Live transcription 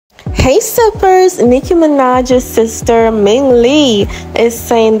Hey sippers, Nicki Minaj's sister Ming Lee is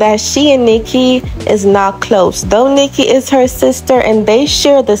saying that she and Nicki is not close. Though Nicki is her sister and they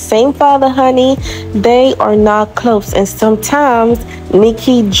share the same father, honey, they are not close. And sometimes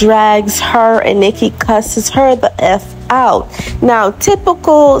Nicki drags her and Nicki cusses her the F out. Now,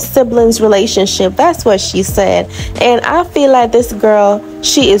 typical siblings relationship, that's what she said. And I feel like this girl,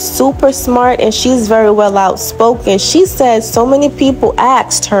 she is super smart and she's very well outspoken. She said so many people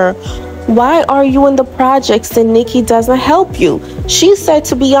asked her, why are you in the projects and Nicki doesn't help you? She said,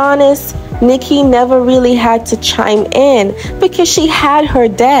 to be honest, Nicki never really had to chime in because she had her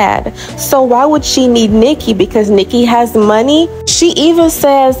dad. So why would she need Nicki? Because Nicki has money? She even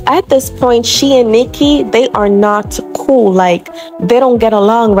says at this point, she and Nicki, they are not cool. Like, they don't get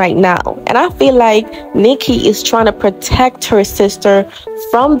along right now. And I feel like Nicki is trying to protect her sister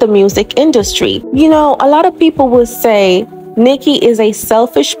from the music industry. You know, a lot of people will say Nicki is a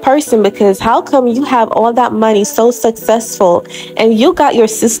selfish person because how come you have all that money, so successful, and you got your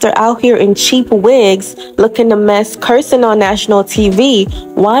sister out here in cheap wigs looking a mess, cursing on national TV?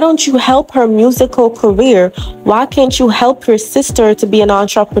 Why don't you help her musical career? Why can't you help your sister to be an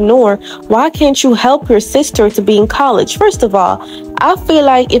entrepreneur? Why can't you help your sister to be in college? First of all, I feel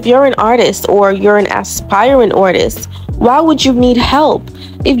like if you're an artist or you're an aspiring artist, why would you need help?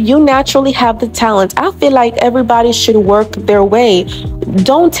 If you naturally have the talent, I feel like everybody should work their way.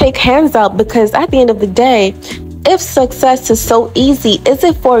 Don't take hands out, because at the end of the day, if success is so easy, is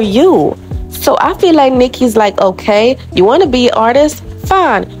it for you? So I feel like Nicki's like, okay, you want to be an artist?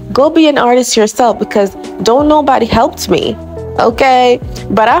 Fine, go be an artist yourself, because don't nobody helped me. Okay?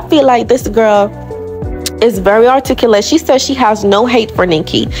 But I feel like this girl is very articulate. She says she has no hate for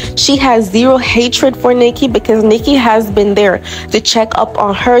Nicki. She has zero hatred for Nicki because Nicki has been there to check up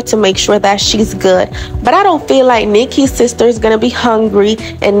on her to make sure that she's good. But I don't feel like Nicki's sister is gonna be hungry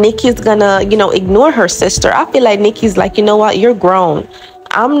and Nicki's gonna, ignore her sister. I feel like Nicki's like, you know what, you're grown.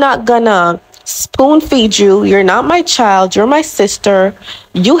 I'm not gonna spoon feed you. You're not my child. You're my sister.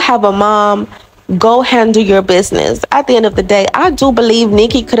 You have a mom. Go handle your business. At the end of the day, I do believe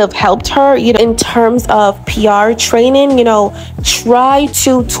Nicki could have helped her, in terms of PR training, try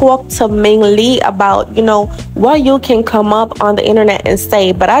to talk to Ming Lee about, what you can come up on the internet and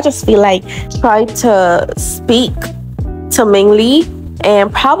say. But I just feel like try to speak to Ming Lee,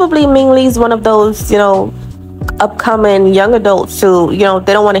 and probably Ming Lee's one of those, upcoming young adults who,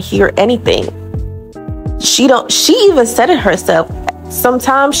 they don't want to hear anything. She even said it herself.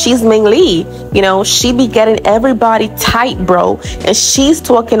 Sometimes she's Ming Lee, she be getting everybody tight, bro. And she's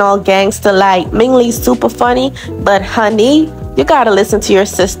talking all gangster like Ming Lee's super funny. But honey, you gotta listen to your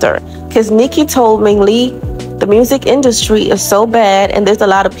sister. Because Nicki told Ming Lee, the music industry is so bad and there's a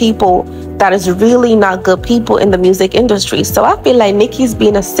lot of people that is really not good people in the music industry. So I feel like Nicki's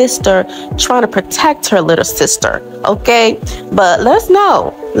being a sister trying to protect her little sister, okay? But let us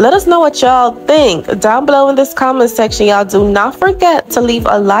know what y'all think down below in this comment section. Y'all do not forget to leave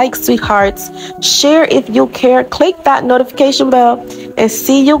a like, sweethearts. Share if you care. Click that notification bell, and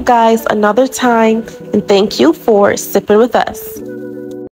see you guys another time. And thank you for sipping with us.